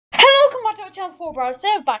Channel 4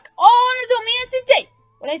 Browser back on Adopt Me, and today,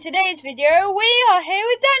 well, in today's video, we are here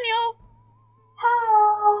with Daniel.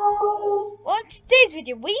 Hi. Well, in today's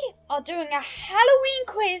video, we are doing a Halloween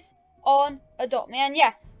quiz on Adopt Me, and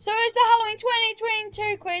yeah, so it's the Halloween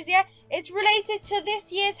 2022 quiz, yeah, it's related to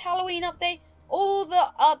this year's Halloween update, all the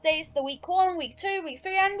updates, the week 1, week 2, week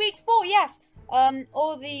 3, and week 4, yes,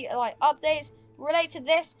 all the, updates relate to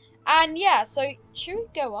this, and yeah, so, should we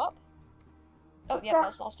go up? Oh, yeah, that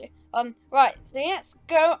was last year. Right, so let's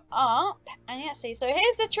go up, and let's see. So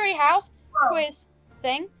here's the treehouse quiz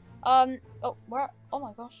thing. Oh, where? Oh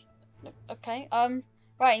my gosh. Okay.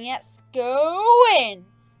 Right, let's go in.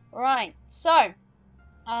 Right, so,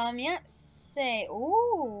 let's see.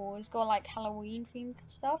 Ooh, it's got like Halloween themed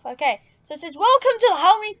stuff. Okay, so it says, welcome to the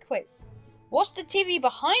Halloween quiz. What's the TV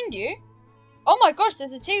behind you? Oh my gosh,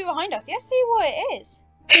 there's a TV behind us. Let's see what it is.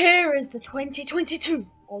 Here is the 2022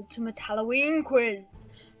 Ultimate Halloween Quiz.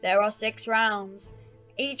 There are 6 rounds.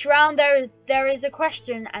 Each round there is a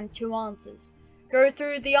question and 2 answers. Go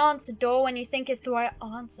through the answer door when you think it's the right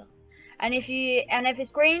answer. And if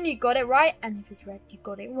it's green, you got it right, and if it's red, you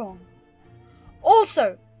got it wrong.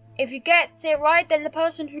 Also, if you get it right, then the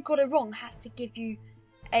person who got it wrong has to give you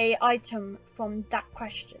an item from that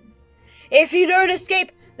question. If you don't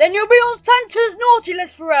escape, then you'll be on Santa's naughty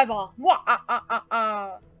list forever.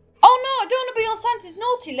 Oh no, I don't want to be on Santa's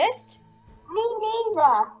naughty list. Me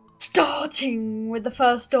neither. Starting with the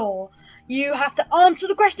first door, you have to answer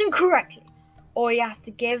the question correctly, or you have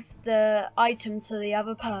to give the item to the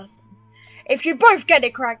other person. If you both get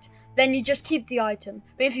it correct, then you just keep the item.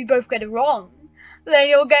 But if you both get it wrong, then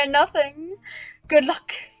you'll get nothing. Good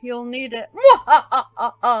luck, you'll need it.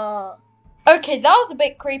 Okay, that was a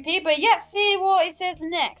bit creepy, but let's see what it says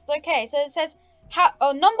next. Okay, so it says,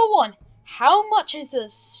 number 1, how much is the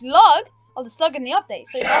slug? Oh, the slug in the update.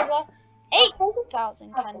 So it's either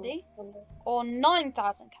 8,000 candy or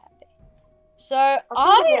 9,000 candy. So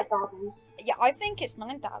I think it's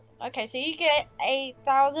 9,000. Okay, so you get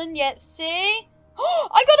 8,000. Let's see. Oh,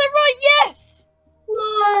 I got it right. Yes.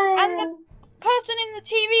 No. And the person in the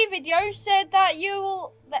TV video said that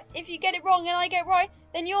that if you get it wrong and I get it right,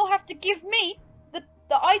 then you'll have to give me the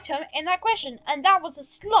item in that question, and that was a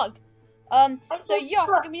slug. So you have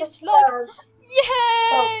to give me a slug.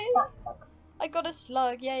 Yay! I got a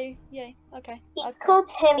slug. Yay! Yay! Okay. It's called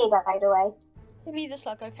Timmy, by the way. Timmy the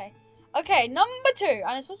slug. Okay. Okay. Number 2,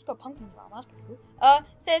 and it's also got pumpkins around. That's pretty cool.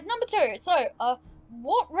 Says number 2. So,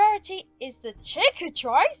 what rarity is the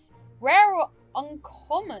Chickatrice? Rare or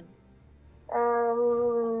uncommon?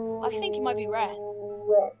 I think it might be rare.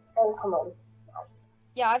 Uncommon.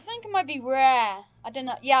 Yeah, I think it might be rare. I don't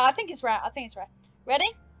know. Yeah, I think it's rare.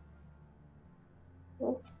 Ready?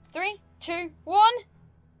 3, 2, 1.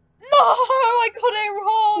 No, I got it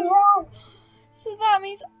wrong. Yes. So that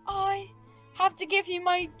means I have to give you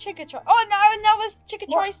my Chickatrice. Oh no, that was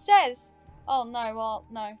Chickatrice says. Oh no, well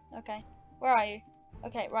no. Okay, where are you?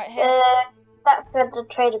 Okay, right here. That said the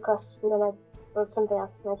trade across, and then or something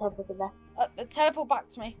else. I teleported there. Teleport back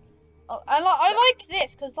to me. Oh, I like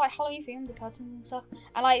this because it's like Halloween themed, the curtains and stuff,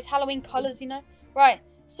 and like it's Halloween colours, you know. Right.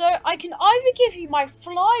 So I can either give you my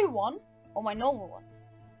fly one or my normal one.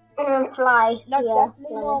 Fly. No, yeah,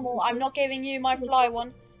 definitely normal. I'm not giving you my fly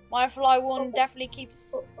one. My fly one definitely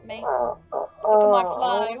keeps me. Look at my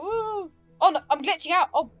fly. Woo! Oh no, I'm glitching out.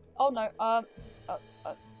 Oh no. I'll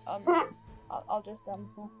just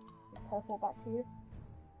teleport back to you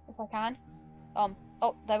if I can.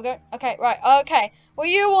 Oh, there we go. Okay, right. Okay. Well,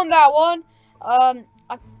 you won that one.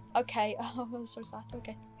 Okay. Oh, I'm so sad.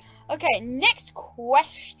 Okay. Okay. Next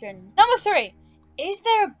question. Number 3. Is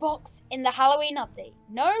there a box in the Halloween update?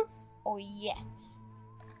 No or yes?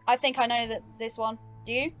 I think I know that this one.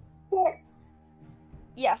 Do you? Yes.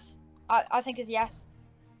 Yes. I think it's yes.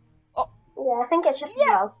 Oh. Yeah, I think it's just yes.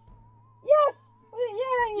 Yes. Yes.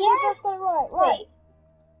 Yeah. You both got it right. Right.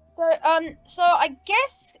 Wait. So I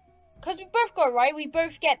guess because we both got it right, we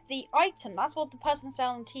both get the item. That's what the person said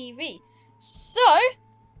on TV. So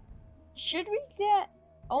should we get?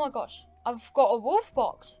 Oh my gosh. I've got a wolf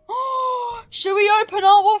box. Should we open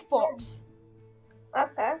our wolf box?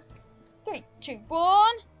 Okay. 3, 2,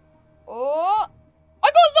 1. Oh, I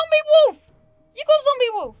got a zombie wolf. You got a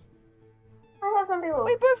zombie wolf. I got zombie wolf.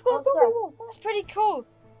 We both got zombie wolf. That's pretty cool.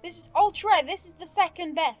 This is ultra rare. This is the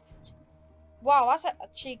second best. Wow, that's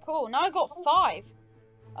actually cool. Now I got 5.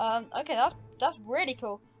 Okay, that's really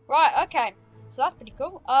cool. Right. Okay. So that's pretty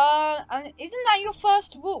cool. And isn't that your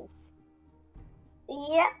first wolf?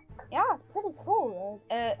 Yeah. Yeah, it's pretty cool.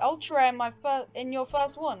 Ultra in your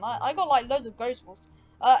first one. I got like loads of ghost wolves.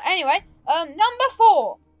 Anyway, number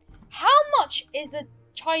 4. How much is the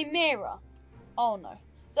Chimera? Oh no.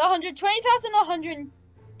 Is it 120,000 or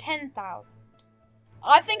 110,000?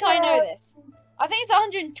 I think I know this. I think it's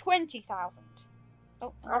 120,000.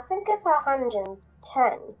 Oh. I think it's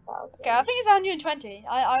 110,000. Okay, I think it's 120.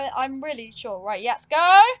 I'm really sure. Right, yes, go.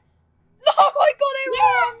 No, I got it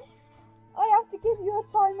wrong. Yes! I have to give you a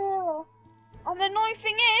chimera. And the annoying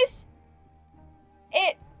thing is,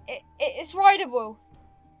 it's rideable.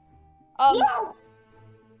 Yes!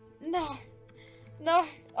 No, no,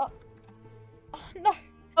 no.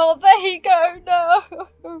 Oh, there you go. No,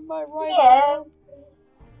 my rider. Yeah.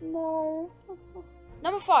 No.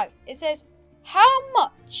 Number 5. It says, how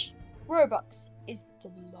much Robux is the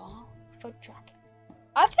lava dragon?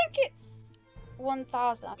 I think it's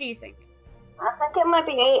 1,000. What do you think? I think it might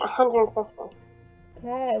be 850.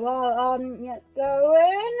 Okay, well, let's go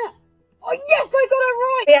in. Oh, yes, I got it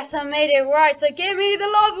right. Yes, I made it right. So give me the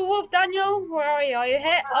lava wolf, Daniel. Where are you? Are you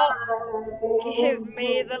here? Oh, give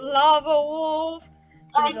me the lava wolf.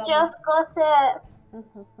 I just got it.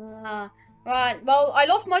 Right, well, I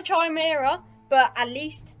lost my chimera, but at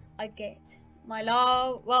least I get my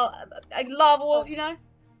lava, a lava wolf, you know?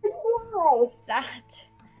 Nice. That.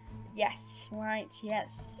 Yes, right,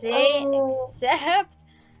 yes. See, accept.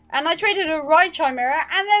 And I traded a right chimera,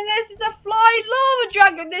 and then this is a fly lava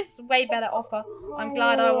dragon. This is way better offer. I'm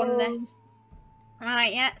glad I won this.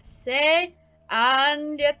 Right, yes, see.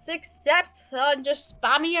 And let's accept. I'm just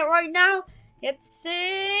spamming it right now. Let's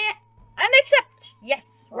see. And accept.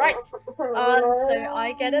 Yes, right. So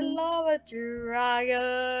I get a lava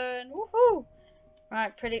dragon. Woohoo.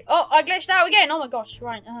 Right, pretty. Oh, I glitched out again. Oh my gosh.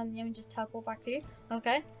 Right, let me just teleport back to you.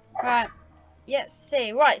 Okay. Right. Let's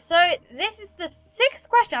see. Right, so this is the 6th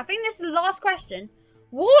question. I think this is the last question.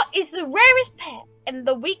 What is the rarest pet in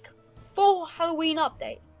the week 4 Halloween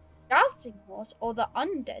update? Jousting horse or the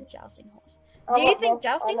undead jousting horse? Do you think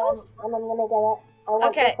jousting horse? And I'm gonna get it.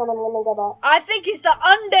 Okay. And I'm gonna get it. I think it's the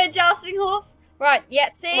undead jousting horse. Right,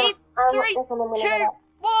 yeah, see? No, 3, 2,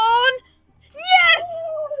 1. Yes!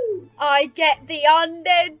 I get the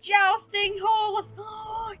undead jousting horse.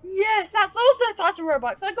 Yes, that's also 1,000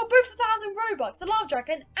 Robux. I got both 1,000 Robux, the lava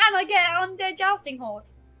dragon, and I get an undead jousting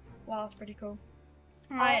horse. Wow, that's pretty cool.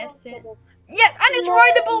 Right, let's see. Yes, and it's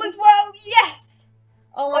rideable as well. Yes.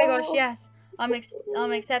 Oh my gosh, yes. I'm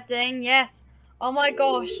accepting. Yes. Oh my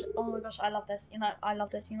gosh. Oh my gosh, I love this. You know, I love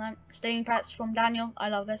this. You know, staying pets from Daniel. I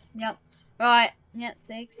love this. Yep. Right. Let's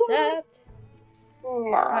accept. No.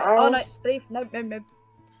 Right. Oh no, it's beef. No, no, no.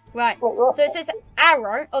 Right. So it says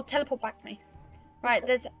arrow. Oh, teleport back to me. Right.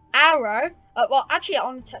 There's arrow. Well, actually, I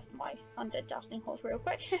want to test my undead jousting horse real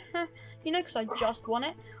quick. You know, because I just won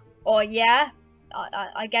it. Oh yeah.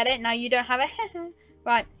 I get it. Now you don't have it.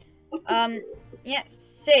 Right. Yes,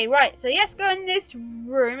 see, right, so yes, go in this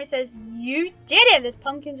room. It says, you did it, there's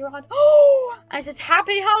pumpkins around. Oh, and it says,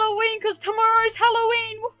 happy Halloween, because tomorrow is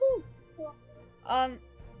Halloween, woohoo.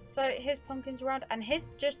 So here's pumpkins around, and here's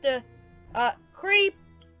just a, creepy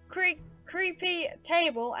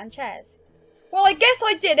table and chairs. Well, I guess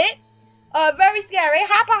I did it. Very scary.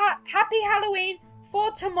 Happy Halloween for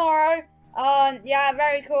tomorrow. Yeah,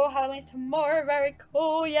 very cool. Halloween's tomorrow, very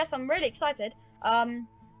cool. Yes, I'm really excited.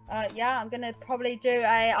 Yeah, I'm gonna probably do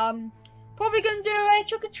a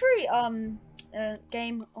trick or treat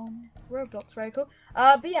game on Roblox. Very cool.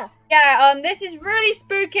 But yeah, this is really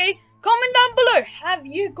spooky. Comment down below. Have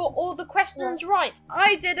you got all the questions right?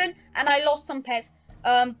 I didn't, and I lost some pets.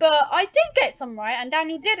 But I did get some right, and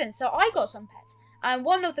Daniel didn't, so I got some pets. And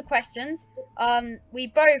one of the questions, we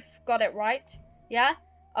both got it right. Yeah.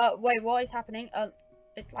 Wait, what is happening?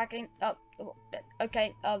 It's lagging.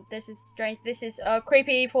 Okay, this is strange. This is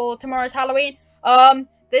creepy for tomorrow's Halloween.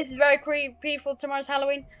 This is very creepy for tomorrow's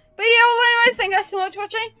Halloween. But yeah, well, anyways, thank you guys so much for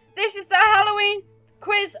watching. This is the Halloween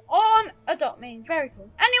quiz on Adopt Me. Very cool.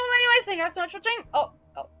 Anyways, thank you guys so much for watching. Oh,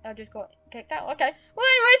 I just got kicked out. Okay. Well,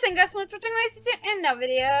 anyways, thank you guys so much for watching. I'll see you in that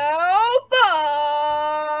video.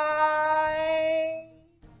 Bye.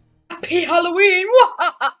 Happy Halloween.